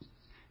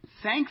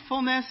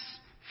 Thankfulness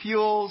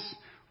fuels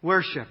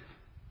worship.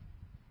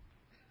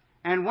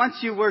 And once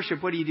you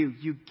worship, what do?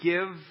 You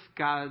give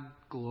God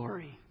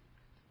glory.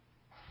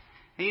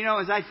 And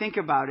as I think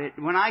about it,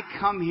 when I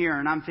come here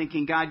and I'm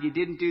thinking, God, you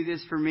didn't do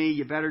this for me,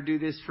 you better do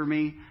this for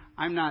me,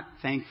 I'm not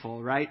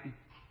thankful, right?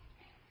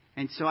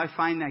 And so I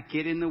find that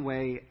get in the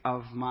way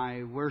of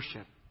my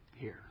worship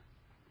here.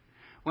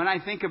 When I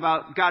think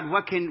about, God,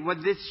 what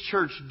this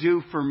church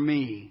do for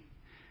me?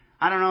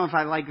 I don't know if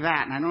I like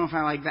that, and I don't know if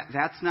I like that.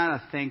 That's not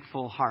a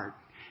thankful heart.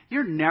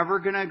 You're never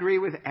going to agree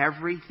with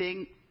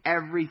everything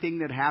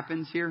that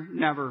happens here.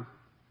 Never.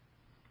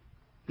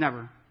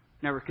 Never,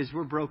 because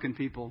we're broken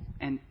people.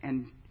 And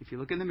if you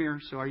look in the mirror,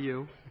 so are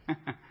you.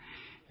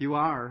 You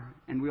are,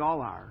 and we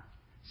all are.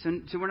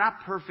 So we're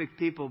not perfect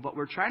people, but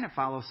we're trying to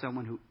follow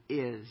someone who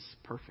is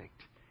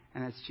perfect.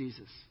 And that's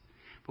Jesus.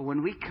 But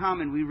when we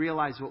come and we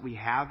realize what we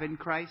have in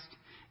Christ,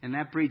 and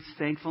that breeds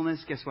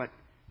thankfulness, guess what?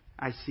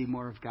 I see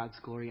more of God's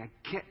glory. I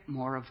get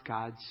more of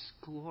God's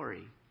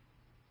glory.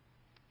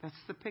 That's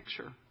the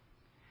picture.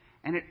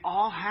 And it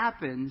all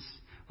happens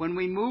when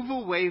we move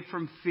away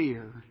from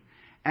fear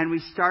and we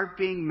start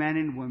being men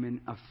and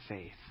women of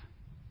faith.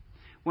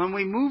 When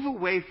we move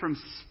away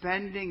from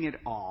spending it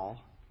all,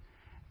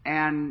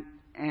 and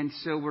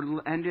so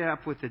we're ended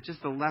up with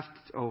just the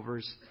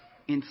leftovers,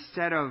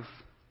 instead of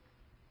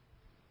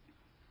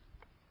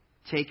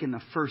taking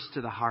the first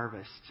to the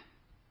harvest,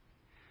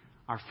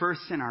 our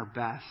first and our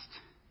best,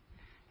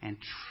 and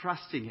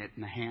trusting it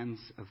in the hands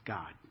of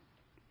God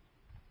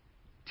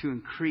to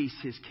increase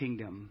His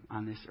kingdom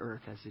on this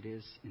earth as it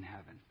is in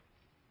heaven.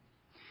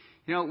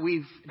 You know,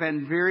 we've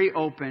been very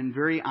open,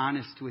 very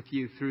honest with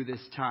you through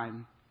this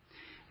time.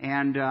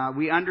 And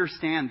we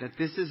understand that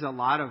this is a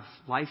lot of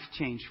life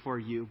change for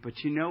you. But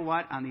you know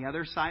what? On the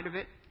other side of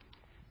it,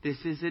 this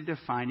is a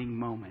defining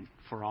moment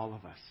for all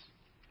of us.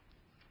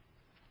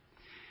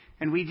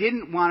 And we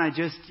didn't want to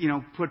just,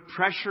 put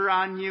pressure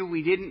on you.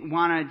 We didn't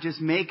want to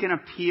just make an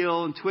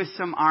appeal and twist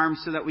some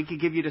arms so that we could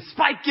give you the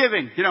spike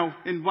giving,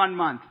 in 1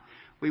 month.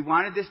 We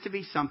wanted this to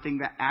be something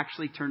that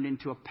actually turned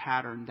into a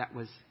pattern that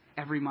was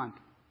every month.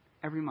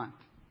 Every month.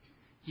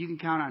 You can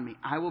count on me.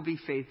 I will be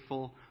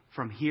faithful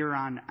from here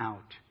on out.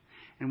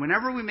 And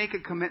whenever we make a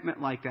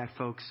commitment like that,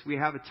 folks, we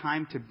have a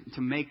time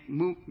to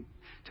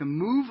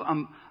move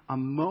a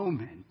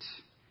moment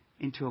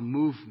into a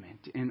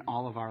movement in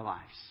all of our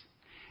lives.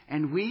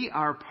 And we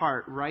are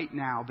part right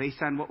now,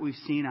 based on what we've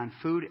seen on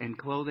food and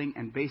clothing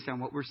and based on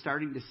what we're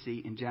starting to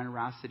see in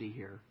generosity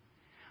here,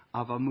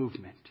 of a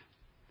movement.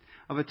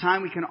 Of a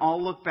time we can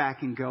all look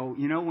back and go,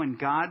 when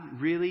God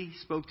really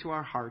spoke to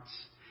our hearts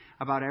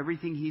about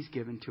everything He's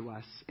given to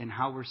us and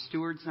how we're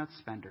stewards, not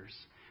spenders,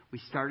 we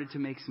started to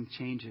make some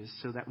changes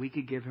so that we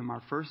could give Him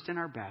our first and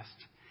our best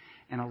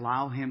and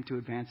allow Him to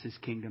advance His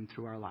kingdom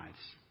through our lives.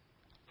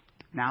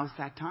 Now's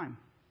that time.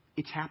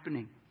 It's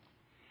happening.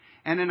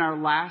 And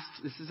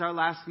this is our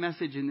last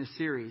message in this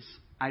series.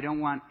 I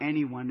don't want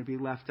anyone to be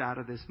left out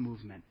of this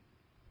movement.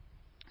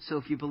 So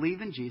if you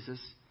believe in Jesus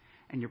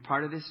and you're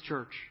part of this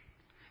church,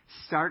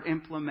 start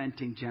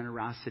implementing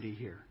generosity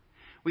here.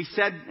 We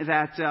said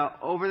that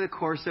over the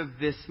course of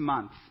this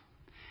month,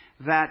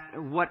 that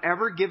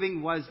whatever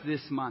giving was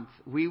this month,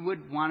 we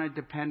would want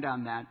to depend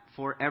on that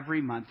for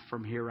every month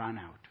from here on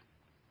out.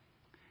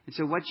 And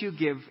so what you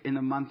give in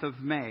the month of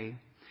May,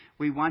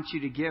 we want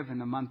you to give in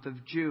the month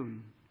of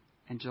June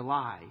and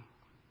July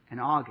and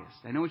August.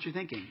 I know what you're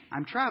thinking.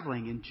 I'm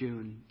traveling in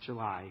June,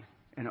 July,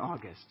 and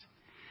August.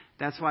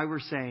 That's why we're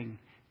saying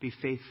be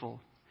faithful.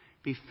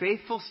 Be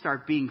faithful,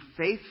 start being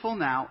faithful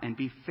now, and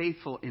be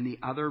faithful in the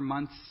other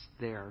months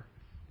there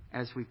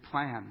as we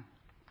plan.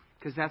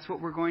 Because that's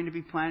what we're going to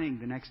be planning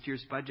the next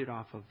year's budget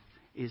off of,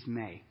 is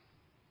May.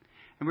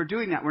 And we're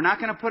doing that. We're not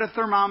going to put a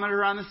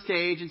thermometer on the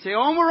stage and say,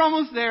 we're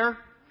almost there.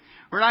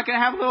 We're not going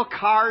to have little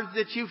cards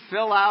that you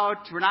fill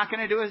out. We're not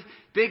going to do a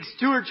big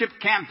stewardship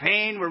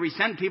campaign where we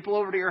send people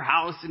over to your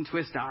house and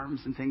twist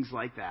arms and things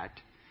like that.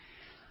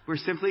 We're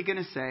simply going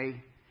to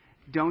say,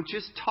 don't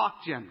just talk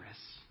generous.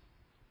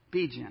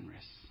 Be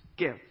generous.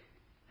 Give.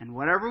 And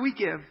whatever we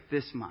give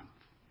this month,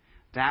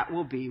 that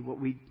will be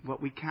what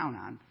we count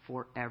on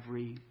for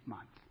every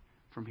month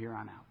from here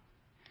on out.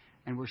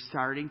 And we're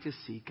starting to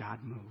see God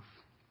move.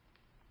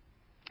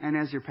 And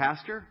as your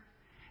pastor,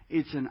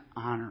 it's an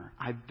honor.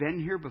 I've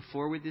been here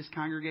before with this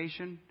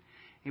congregation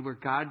where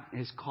God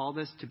has called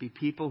us to be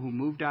people who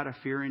moved out of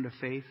fear into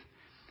faith.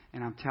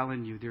 And I'm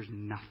telling you, there's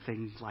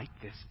nothing like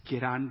this.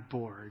 Get on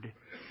board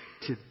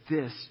to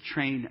this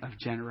train of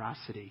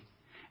generosity.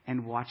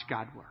 And watch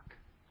God work.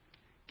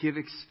 Give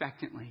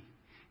expectantly.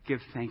 Give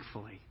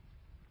thankfully.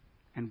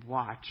 And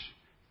watch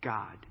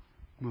God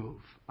move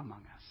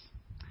among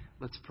us.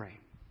 Let's pray.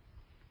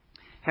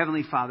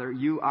 Heavenly Father,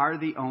 you are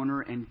the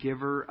owner and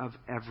giver of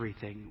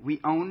everything.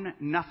 We own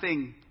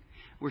nothing.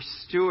 We're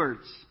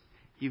stewards.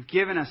 You've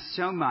given us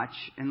so much.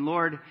 And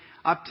Lord,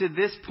 up to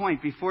this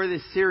point, before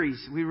this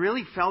series, we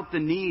really felt the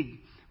need.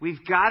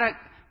 We've got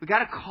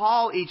to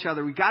call each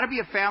other. We've got to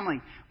be a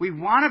family. We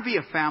want to be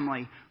a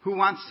family who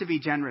wants to be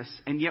generous.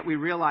 And yet we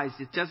realize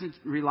it doesn't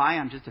rely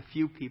on just a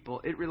few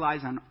people. It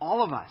relies on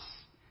all of us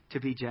to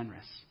be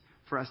generous,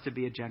 for us to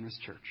be a generous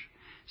church.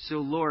 So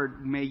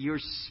Lord, may your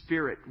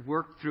Spirit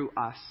work through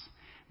us.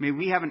 May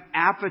we have an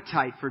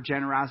appetite for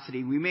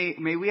generosity.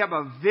 May we have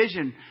a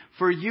vision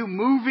for you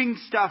moving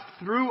stuff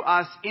through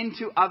us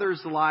into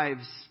others'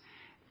 lives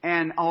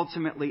and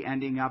ultimately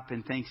ending up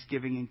in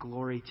thanksgiving and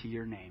glory to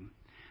your name,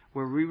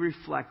 where we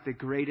reflect the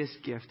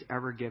greatest gift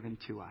ever given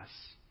to us,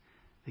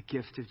 the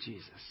gift of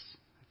Jesus.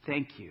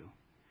 Thank you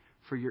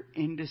for your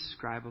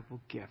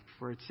indescribable gift,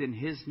 for it's in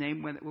His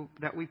name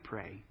that we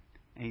pray.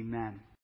 Amen.